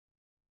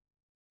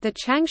The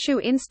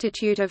Changshu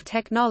Institute of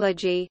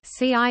Technology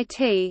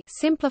 (CIT),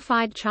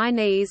 simplified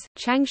Chinese,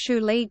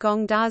 Changshu Li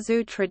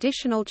Gongdazu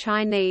Traditional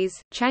Chinese,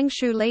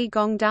 Changshu Li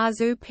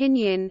Gongdazu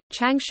Pinyin,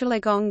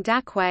 Changshuligong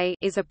Dakui,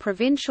 is a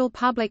provincial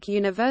public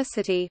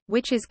university,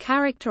 which is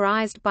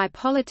characterized by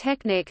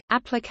polytechnic,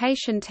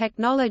 application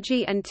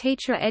technology and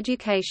teacher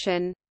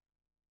education.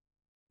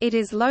 It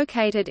is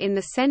located in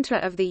the center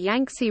of the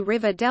Yangtze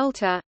River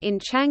Delta, in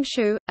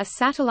Changshu, a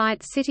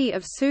satellite city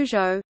of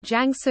Suzhou,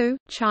 Jiangsu,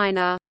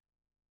 China.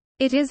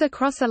 It is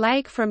across a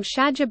lake from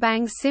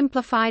Shajibang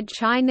Simplified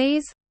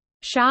Chinese.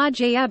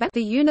 The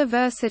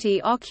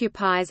university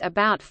occupies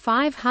about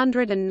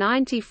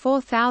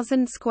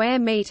 594,000 square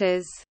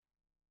meters.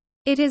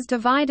 It is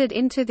divided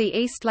into the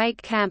East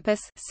Lake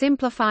Campus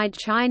Simplified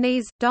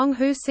Chinese,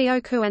 Donghu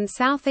Sioku, and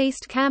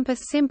Southeast Campus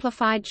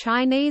Simplified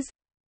Chinese.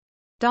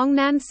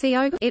 Dongnan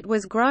Sioku. It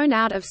was grown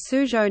out of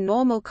Suzhou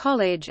Normal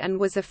College and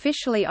was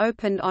officially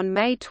opened on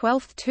May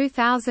 12,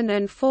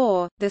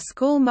 2004. The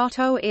school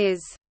motto is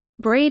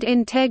 "Breed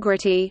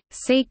integrity,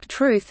 seek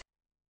truth.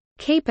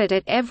 Keep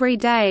it every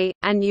day,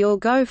 and you'll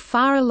go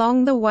far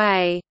along the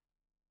way."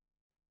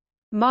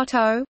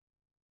 Motto: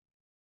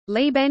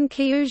 Liben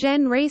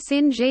Kyuzhen Ri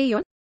Xin Ji.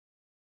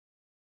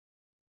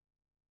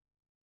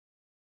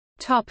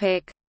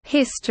 Topic: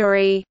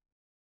 History.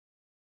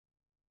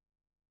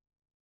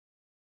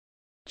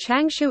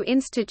 Changshu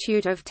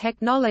Institute of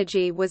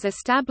Technology was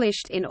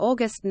established in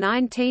August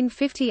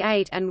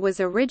 1958 and was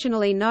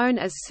originally known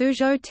as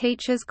Suzhou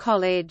Teachers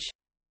College.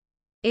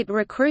 It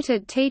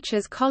recruited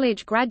Teachers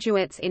College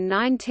graduates in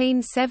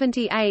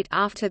 1978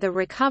 after the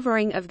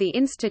recovering of the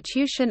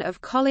institution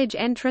of college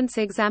entrance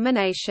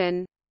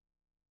examination.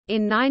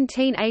 In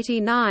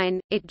 1989,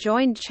 it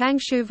joined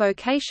Changshu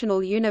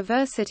Vocational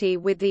University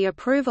with the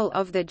approval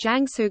of the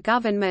Jiangsu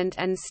Government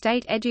and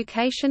State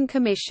Education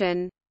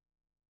Commission.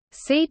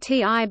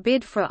 CTI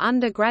bid for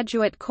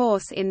undergraduate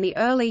course in the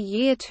early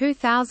year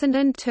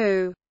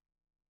 2002.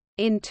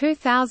 In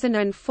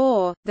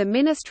 2004, the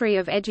Ministry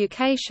of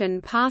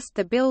Education passed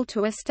the bill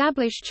to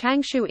establish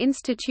Changshu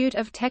Institute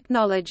of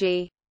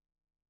Technology.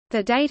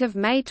 The date of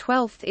May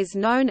 12 is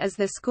known as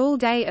the School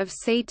Day of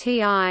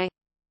CTI.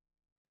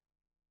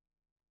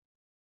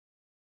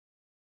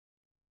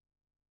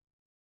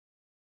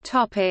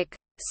 Topic: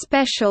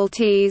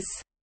 Specialties.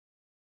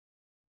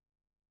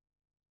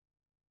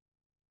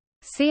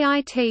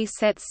 CIT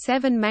sets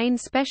 7 main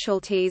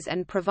specialties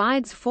and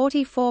provides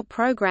 44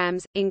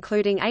 programs,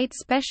 including 8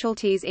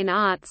 specialties in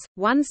arts,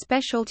 1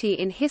 specialty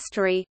in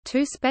history,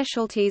 2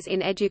 specialties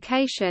in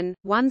education,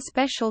 1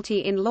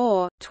 specialty in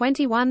law,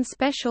 21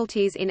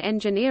 specialties in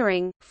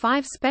engineering,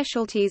 5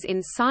 specialties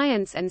in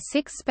science and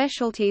 6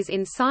 specialties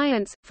in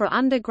science, for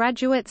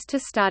undergraduates to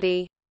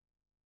study.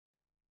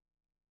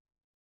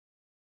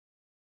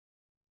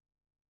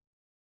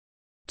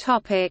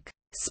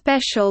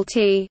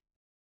 Specialty.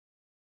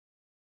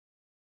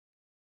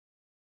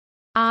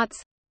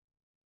 Arts,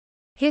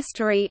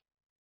 history,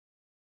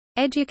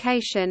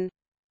 education,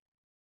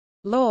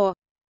 law,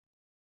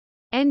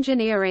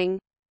 engineering,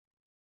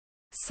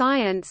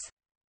 science,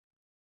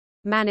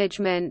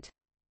 management.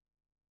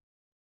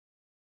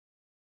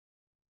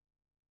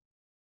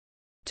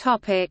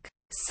 Topic: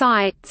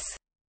 Sites.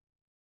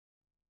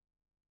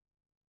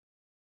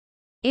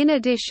 In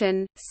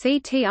addition,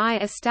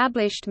 CTI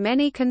established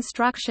many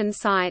construction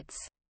sites.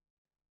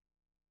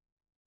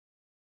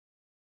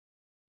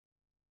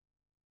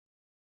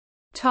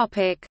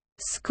 Topic: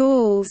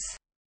 Schools.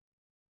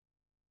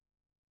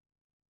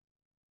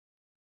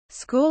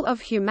 School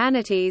of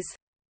Humanities,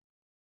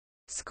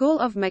 School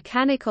of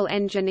Mechanical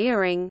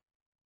Engineering,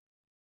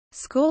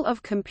 School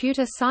of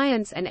Computer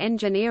Science and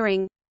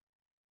Engineering,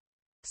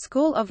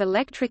 School of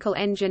Electrical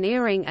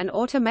Engineering and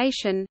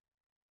Automation,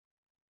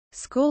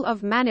 School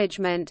of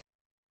Management,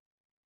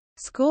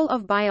 School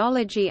of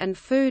Biology and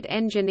Food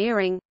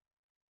Engineering,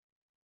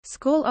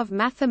 School of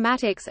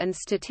Mathematics and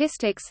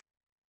Statistics,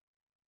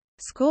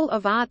 School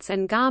of Arts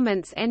and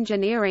Garments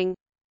Engineering,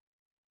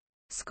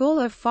 School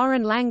of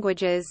Foreign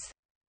Languages,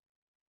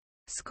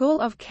 School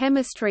of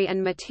Chemistry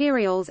and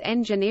Materials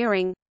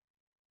Engineering,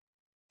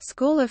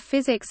 School of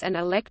Physics and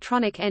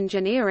Electronic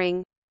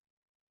Engineering,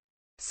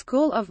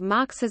 School of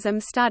Marxism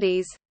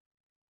Studies,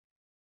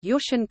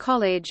 Yushan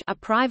College, a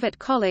private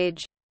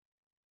college,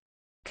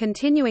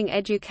 Continuing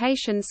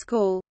Education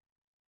School,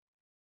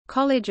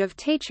 College of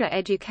Teacher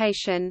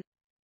Education,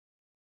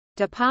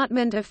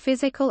 Department of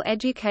Physical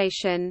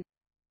Education.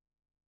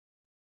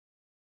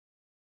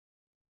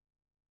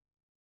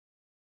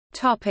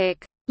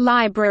 Topic: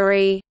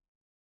 Library.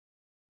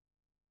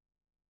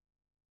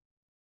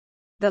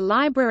 The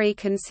library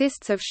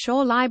consists of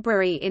Shaw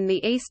Library in the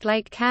East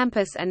Lake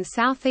Campus and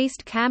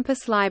Southeast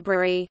Campus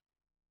Library.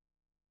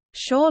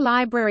 Shaw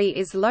Library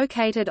is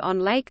located on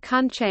Lake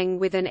Kuncheng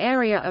with an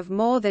area of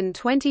more than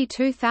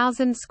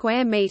 22,000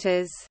 square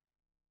meters.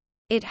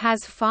 It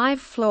has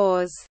 5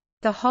 floors.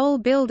 The whole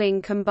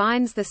building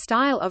combines the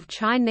style of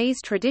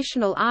Chinese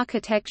traditional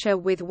architecture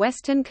with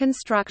Western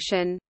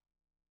construction.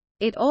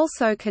 It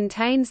also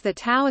contains the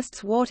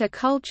Taoists' water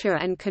culture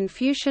and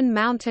Confucian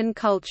mountain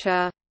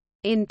culture.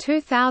 In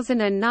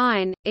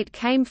 2009, it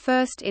came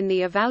first in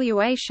the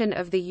evaluation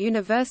of the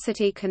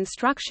university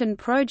construction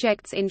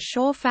projects in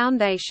Shaw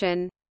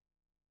Foundation.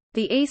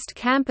 The East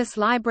Campus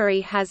Library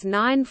has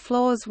 9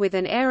 floors with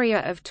an area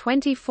of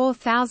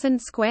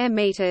 24,000 square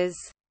meters.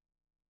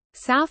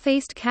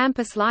 Southeast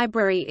Campus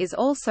Library is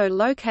also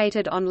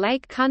located on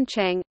Lake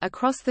Kuncheng,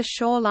 across the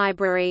Shaw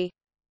Library.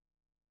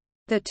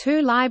 The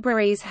 2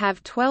 libraries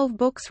have 12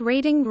 books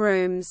reading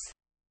rooms.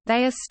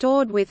 They are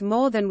stored with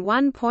more than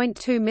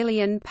 1.2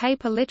 million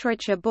paper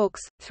literature books,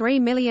 3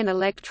 million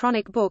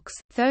electronic books,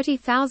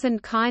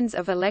 30,000 kinds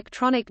of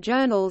electronic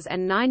journals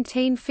and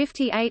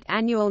 1958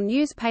 annual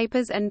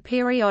newspapers and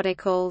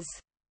periodicals.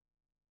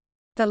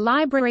 The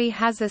library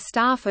has a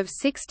staff of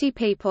 60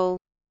 people.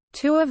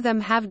 2 of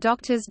them have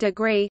doctor's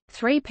degree,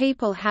 3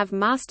 people have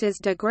master's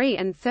degree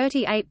and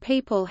 38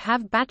 people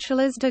have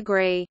bachelor's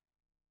degree.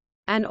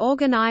 An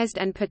organized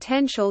and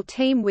potential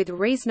team with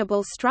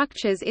reasonable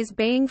structures is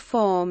being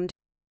formed.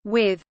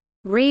 With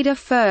 "reader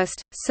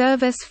first,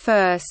 service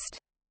first"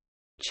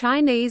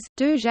 Chinese,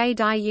 Duzhe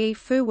Daiyi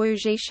Fuwu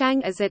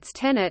Zhishang as its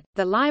tenet,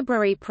 the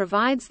library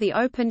provides the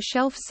open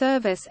shelf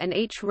service and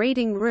each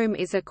reading room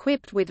is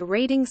equipped with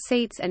reading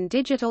seats and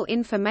digital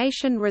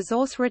information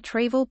resource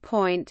retrieval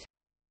point.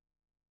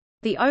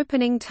 The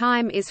opening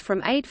time is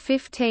from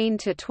 8:15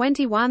 to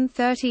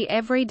 21:30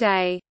 every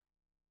day.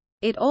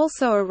 It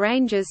also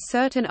arranges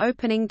certain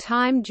opening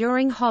time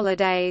during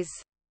holidays.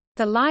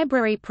 The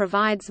library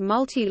provides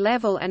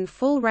multi-level and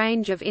full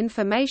range of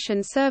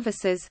information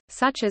services,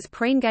 such as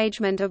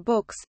pre-engagement of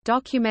books,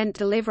 document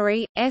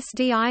delivery,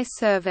 SDI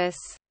service.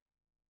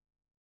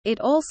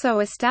 It also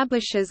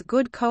establishes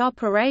good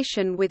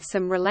cooperation with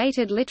some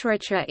related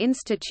literature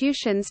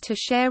institutions to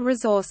share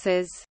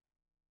resources.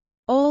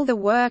 All the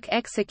work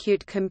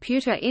execute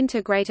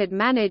computer-integrated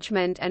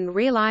management and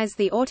realize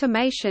the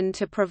automation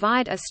to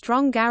provide a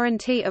strong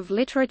guarantee of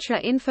literature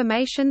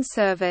information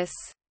service.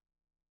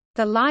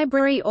 The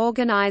library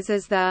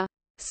organizes the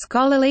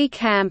Scholarly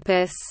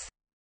Campus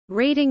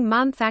Reading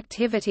Month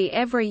activity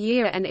every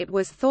year and it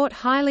was thought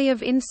highly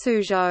of in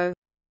Suzhou.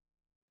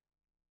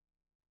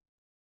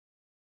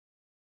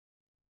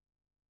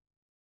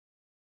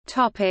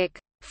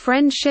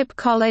 Friendship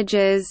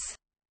colleges.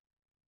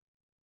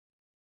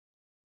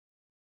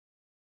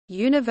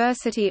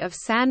 University of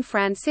San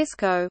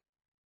Francisco,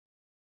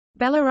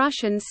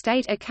 Belarusian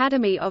State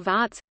Academy of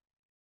Arts,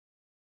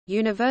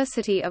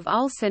 University of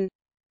Ulsan,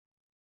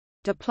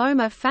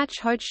 Diploma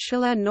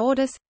Fachhochschule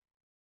Nordis,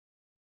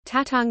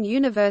 Tatung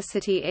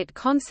University. It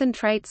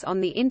concentrates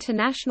on the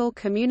international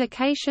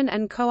communication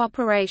and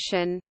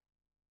cooperation.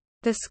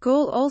 The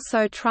school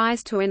also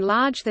tries to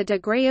enlarge the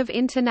degree of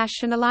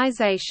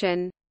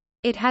internationalization.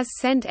 It has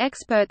sent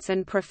experts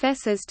and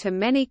professors to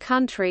many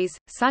countries,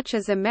 such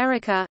as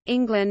America,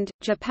 England,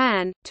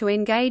 Japan, to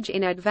engage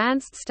in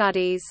advanced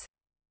studies.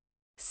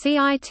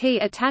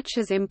 CIT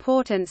attaches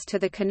importance to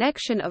the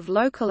connection of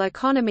local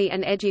economy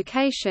and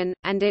education,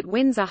 and it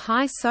wins a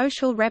high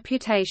social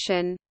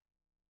reputation.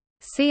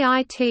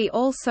 CIT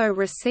also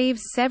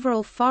receives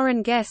several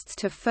foreign guests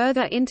to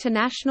further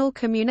international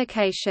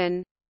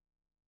communication.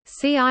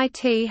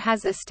 CIT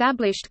has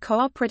established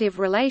cooperative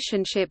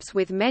relationships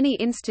with many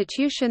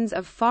institutions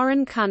of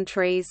foreign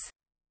countries.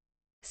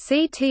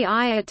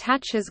 CTI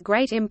attaches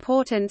great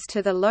importance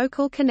to the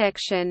local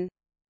connection.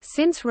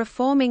 Since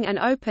reforming and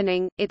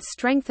opening, it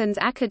strengthens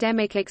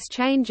academic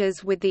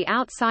exchanges with the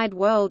outside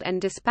world and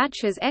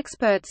dispatches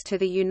experts to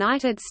the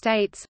United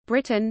States,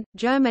 Britain,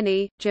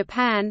 Germany,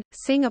 Japan,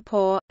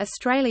 Singapore,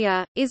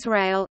 Australia,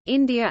 Israel,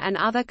 India and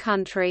other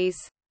countries.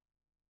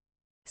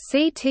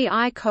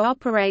 CTI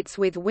cooperates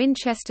with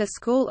Winchester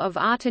School of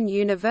Art and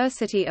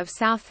University of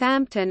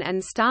Southampton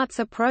and starts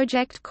a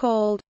project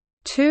called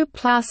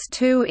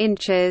 2+2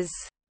 Inches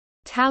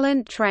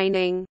talent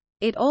training.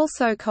 It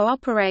also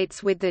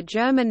cooperates with the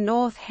German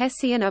North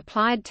Hessian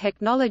Applied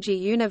Technology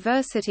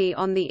University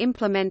on the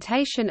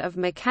implementation of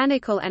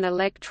mechanical and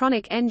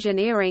electronic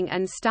engineering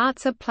and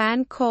starts a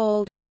plan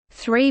called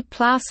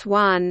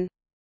 3+1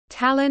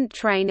 talent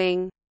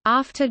training.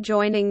 After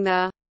joining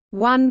the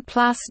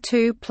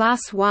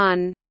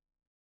 1+2+1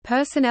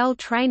 personnel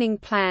training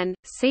plan,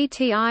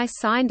 CTI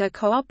signed a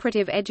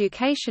cooperative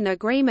education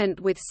agreement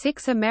with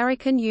 6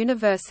 American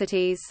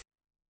universities.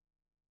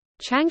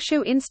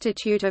 Changshu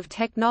Institute of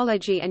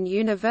Technology and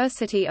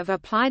University of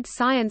Applied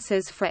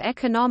Sciences for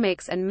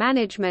Economics and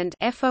Management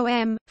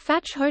 (FOM),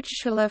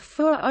 Fachhochschule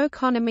für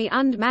Ökonomie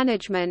und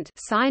Management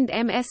signed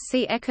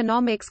MSc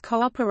Economics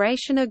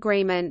cooperation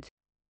agreement.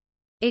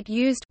 It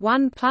used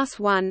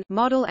 1+1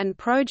 model and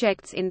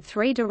projects in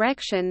 3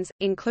 directions,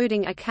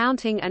 including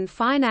accounting and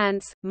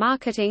finance,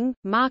 marketing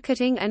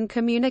and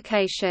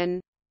communication.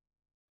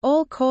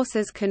 All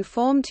courses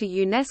conform to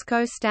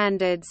UNESCO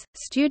standards.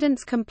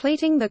 Students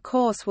completing the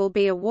course will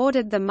be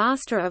awarded the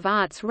Master of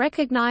Arts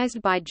recognized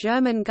by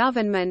German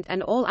government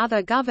and all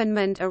other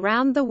government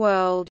around the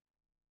world.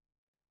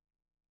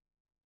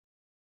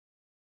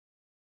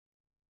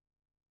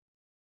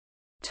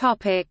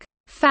 Topic: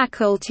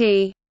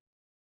 Faculty.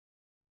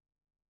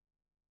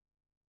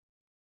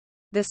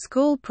 The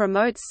school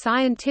promotes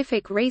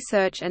scientific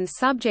research and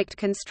subject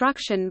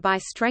construction by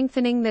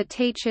strengthening the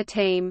teacher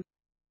team.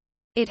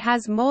 It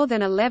has more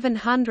than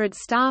 1,100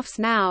 staffs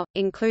now,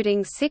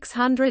 including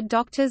 600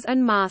 doctors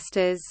and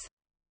masters.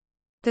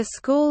 The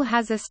school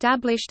has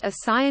established a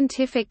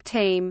scientific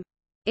team.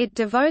 It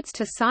devotes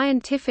to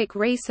scientific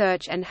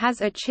research and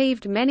has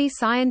achieved many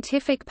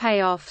scientific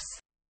payoffs.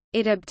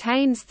 It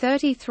obtains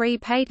 33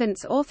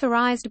 patents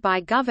authorized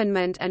by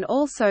government and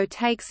also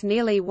takes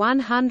nearly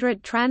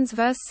 100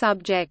 transverse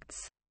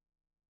subjects.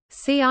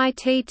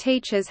 CIT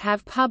teachers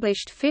have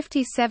published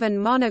 57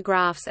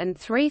 monographs and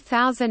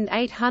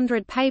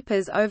 3,800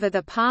 papers over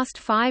the past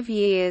 5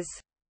 years.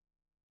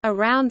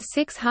 Around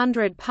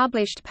 600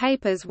 published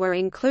papers were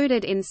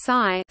included in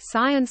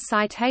Science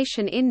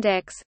Citation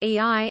Index,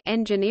 EI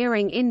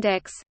Engineering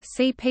Index,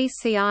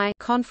 CPCI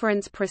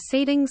Conference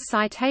Proceedings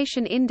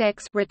Citation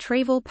Index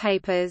retrieval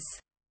papers.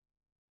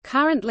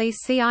 Currently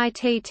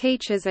CIT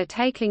teachers are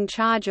taking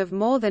charge of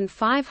more than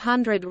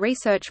 500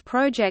 research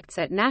projects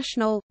at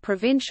national,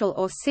 provincial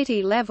or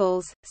city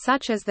levels,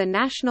 such as the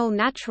National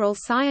Natural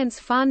Science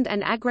Fund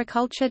and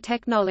Agriculture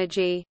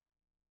Technology.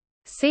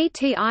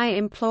 CTI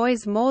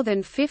employs more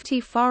than 50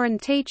 foreign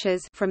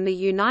teachers from the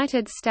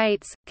United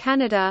States,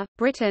 Canada,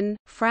 Britain,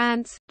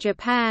 France,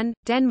 Japan,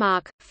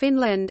 Denmark,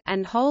 Finland,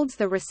 and holds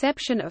the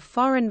reception of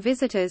foreign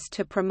visitors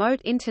to promote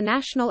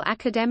international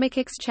academic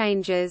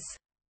exchanges.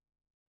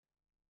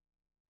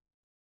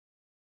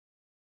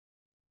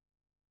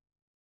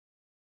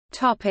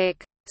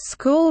 Topic: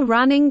 School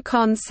running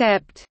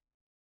concept.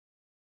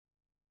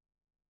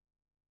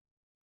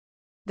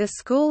 The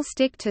school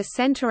stick to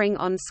centering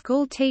on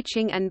school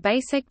teaching and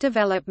basic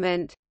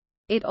development.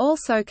 It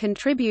also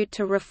contribute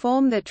to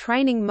reform the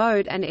training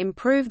mode and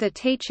improve the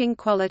teaching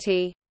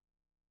quality.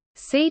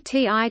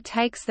 CTI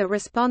takes the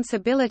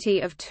responsibility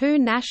of 2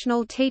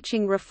 national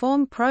teaching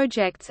reform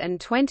projects and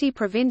 20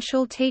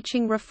 provincial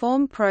teaching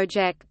reform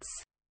projects.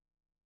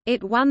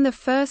 It won the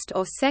first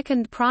or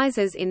second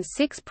prizes in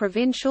 6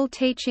 provincial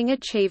teaching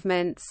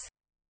achievements.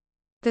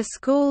 The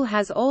school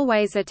has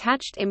always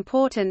attached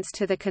importance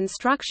to the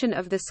construction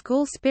of the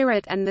school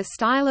spirit and the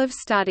style of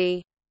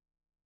study.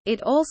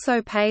 It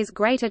also pays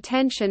great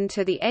attention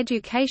to the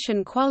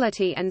education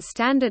quality and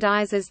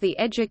standardizes the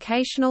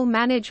educational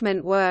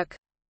management work.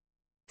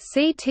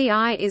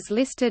 CTI is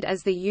listed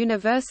as the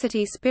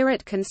University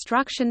Spirit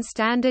Construction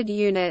Standard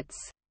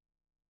Units.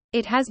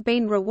 It has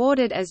been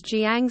rewarded as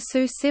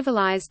Jiangsu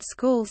Civilized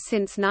School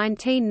since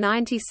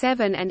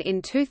 1997 and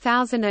in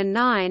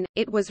 2009,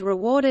 it was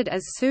rewarded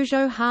as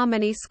Suzhou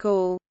Harmony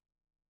School.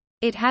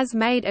 It has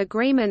made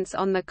agreements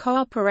on the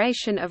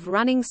cooperation of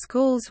running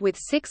schools with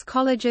 6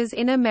 colleges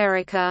in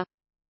America.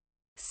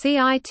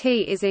 CIT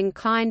is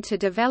inclined to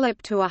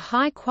develop to a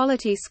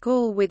high-quality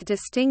school with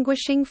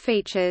distinguishing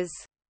features.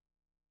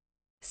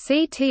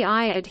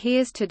 CTI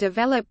adheres to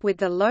develop with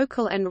the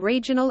local and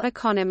regional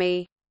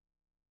economy.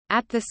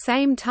 At the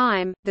same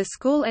time, the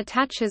school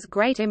attaches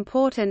great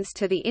importance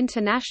to the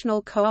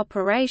international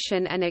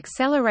cooperation and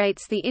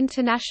accelerates the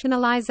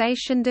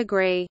internationalization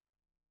degree.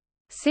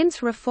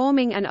 Since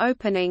reforming and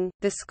opening,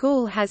 the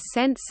school has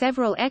sent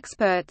several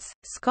experts,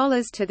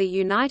 scholars to the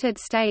United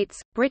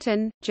States,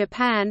 Britain,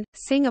 Japan,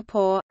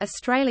 Singapore,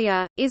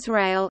 Australia,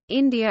 Israel,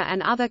 India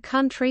and other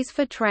countries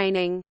for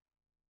training.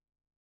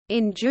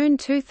 In June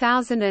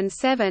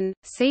 2007,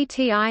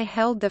 CTI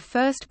held the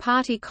first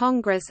party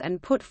congress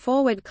and put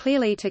forward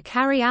clearly to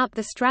carry out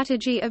the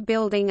strategy of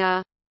building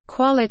a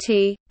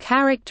quality,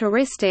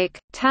 characteristic,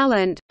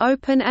 talent,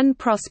 open and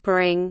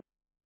prospering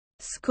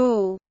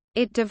school.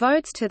 It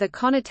devotes to the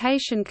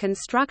connotation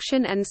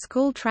construction and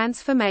school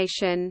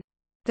transformation.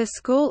 The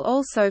school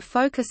also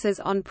focuses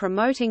on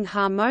promoting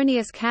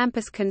harmonious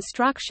campus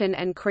construction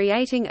and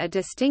creating a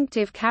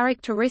distinctive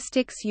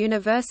characteristics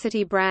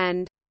university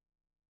brand.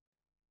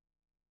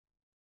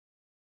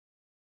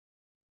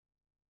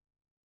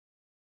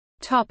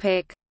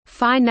 Topic: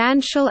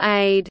 Financial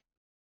aid.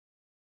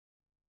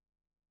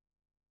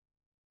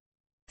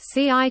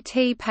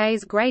 CIT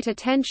pays great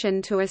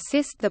attention to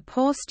assist the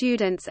poor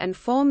students and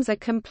forms a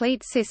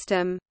complete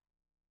system.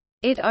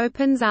 It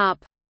opens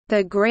up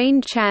the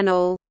Green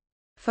Channel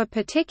for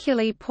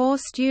particularly poor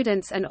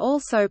students and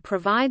also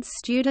provides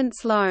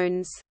students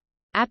loans.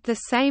 At the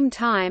same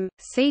time,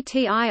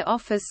 CTI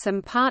offers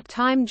some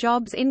part-time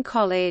jobs in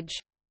college.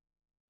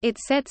 It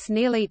sets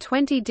nearly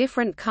 20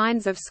 different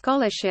kinds of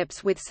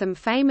scholarships with some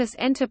famous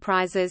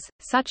enterprises,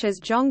 such as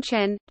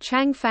Zhongchen,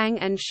 Changfang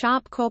and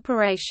Sharp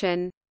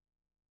Corporation.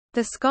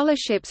 The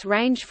scholarships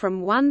range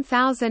from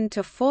 1,000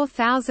 to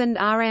 4,000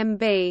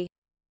 RMB.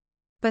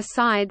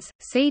 Besides,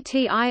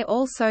 CTI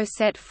also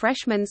set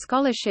freshman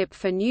scholarship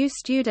for new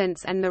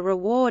students and the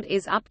reward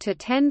is up to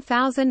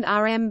 10,000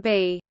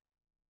 RMB.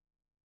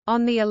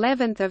 On the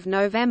 11th of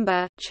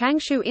November,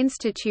 Changshu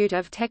Institute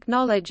of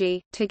Technology,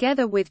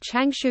 together with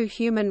Changshu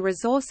Human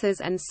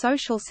Resources and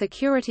Social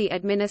Security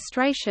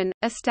Administration,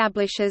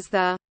 establishes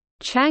the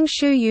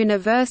Changshu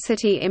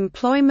University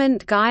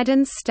Employment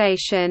Guidance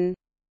Station.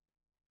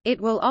 It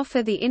will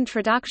offer the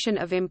introduction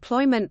of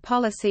employment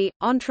policy,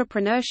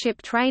 entrepreneurship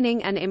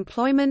training and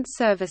employment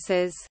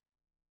services.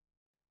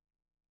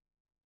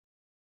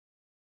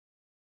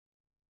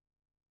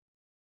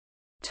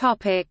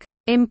 Topic: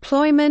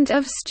 Employment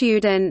of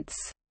students.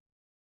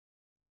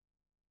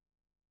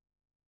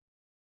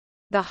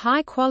 The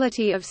high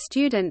quality of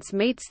students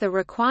meets the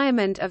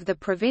requirement of the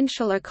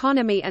provincial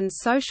economy and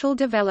social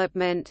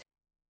development.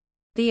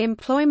 The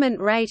employment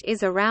rate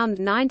is around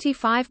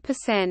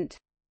 95%.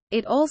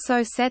 It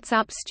also sets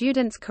up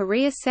Students'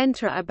 Career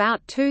Center.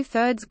 About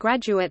two-thirds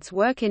graduates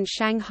work in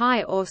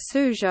Shanghai or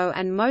Suzhou,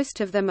 and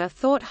most of them are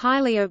thought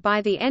highly of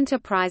by the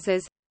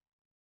enterprises,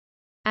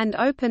 and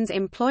opens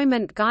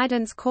employment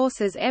guidance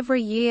courses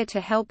every year to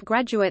help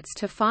graduates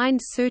to find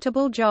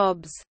suitable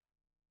jobs.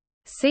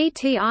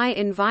 CTI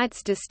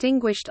invites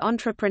distinguished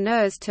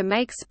entrepreneurs to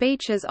make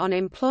speeches on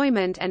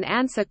employment and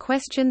answer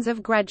questions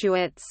of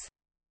graduates.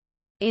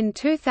 In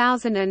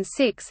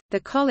 2006, the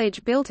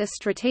college built a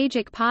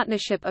strategic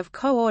partnership of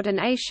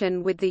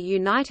coordination with the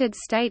United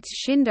States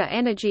Schneider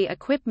Energy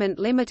Equipment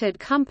Limited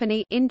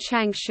Company in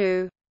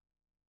Changshu.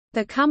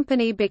 The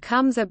company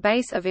becomes a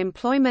base of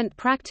employment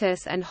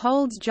practice and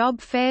holds job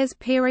fairs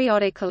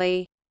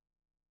periodically.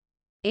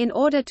 In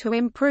order to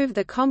improve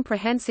the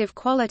comprehensive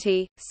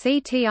quality,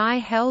 CTI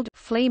held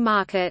flea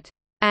market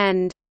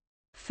and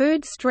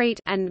food street,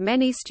 and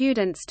many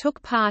students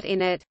took part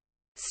in it.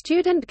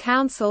 Student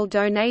Council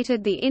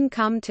donated the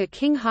income to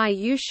Qinghai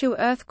Yushu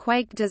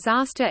earthquake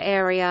disaster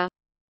area.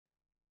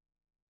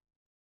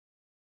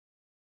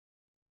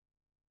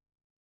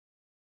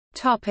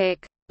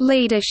 Topic: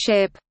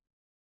 Leadership.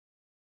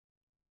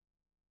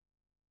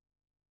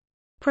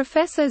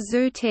 Professor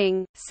Zhu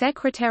Ting,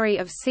 Secretary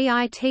of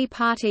CIT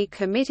Party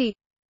Committee.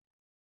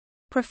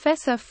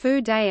 Professor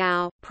Fu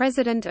Dayao,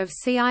 President of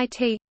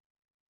CIT.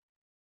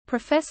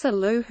 Professor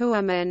Lu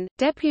Huaman,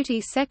 Deputy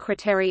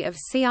Secretary of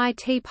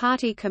CIT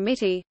Party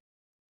Committee.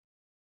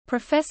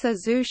 Professor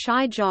Zhu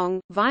Shaizhong,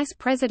 Vice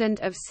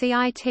President of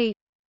CIT.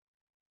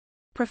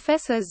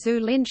 Professor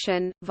Zhu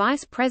Linshan,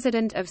 Vice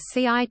President of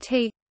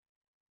CIT.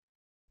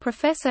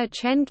 Professor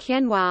Chen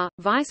Qianhua,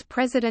 Vice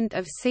President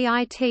of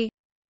CIT.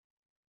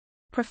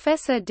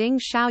 Professor Ding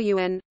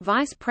Xiaoyuan,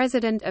 Vice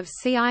President of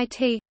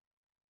CIT.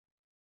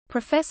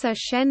 Professor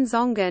Shen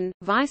Zonggan,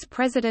 Vice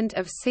President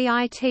of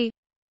CIT.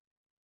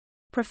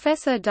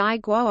 Professor Dai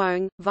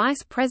Guoong,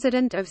 Vice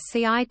President of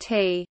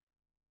CIT.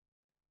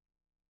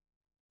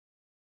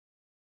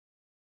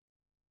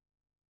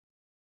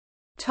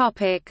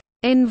 Topic: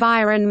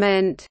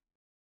 Environment.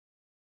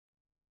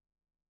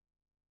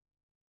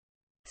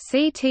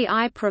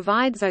 CTI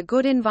provides a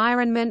good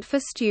environment for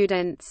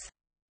students.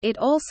 It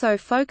also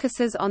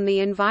focuses on the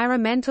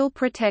environmental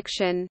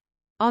protection.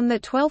 On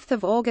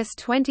 12 August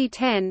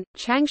 2010,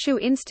 Changshu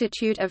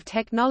Institute of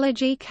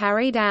Technology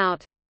carried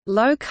out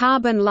Low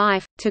Carbon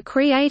Life, to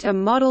create a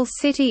model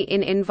city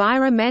in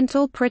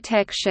environmental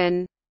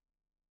protection.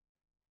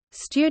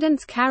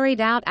 Students carried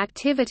out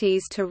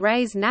activities to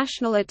raise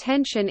national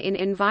attention in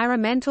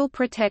environmental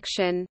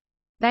protection.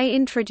 They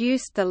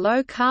introduced the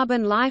Low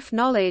Carbon Life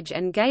knowledge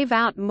and gave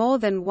out more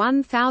than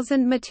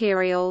 1,000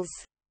 materials.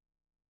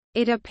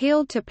 It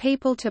appealed to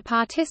people to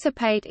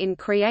participate in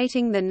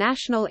creating the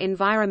National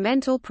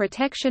Environmental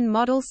Protection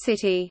Model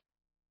City.